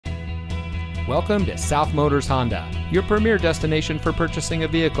Welcome to South Motors Honda, your premier destination for purchasing a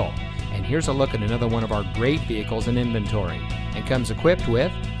vehicle. And here's a look at another one of our great vehicles in inventory. And comes equipped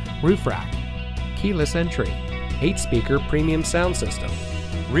with roof rack, keyless entry, 8-speaker premium sound system,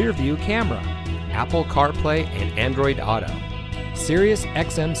 rear view camera, Apple CarPlay and Android Auto, Sirius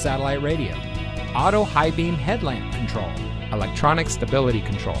XM satellite radio, auto high beam headlamp control, electronic stability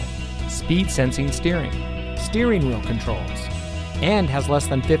control, speed sensing steering wheel controls, and has less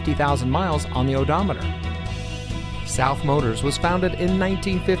than 50,000 miles on the odometer. South Motors was founded in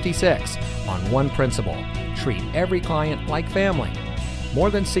 1956 on one principle: treat every client like family.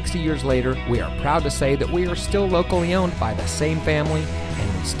 More than 60 years later, we are proud to say that we are still locally owned by the same family,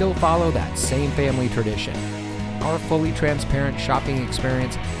 and we still follow that same family tradition. Our fully transparent shopping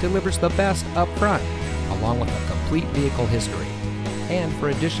experience delivers the best up front, along with a complete vehicle history. And for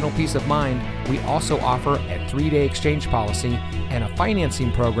additional peace of mind, we also offer a 3-day exchange policy and a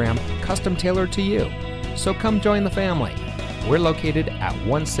financing program custom tailored to you. So come join the family. We're located at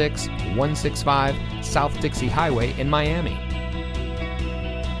 16165 South Dixie Highway in Miami.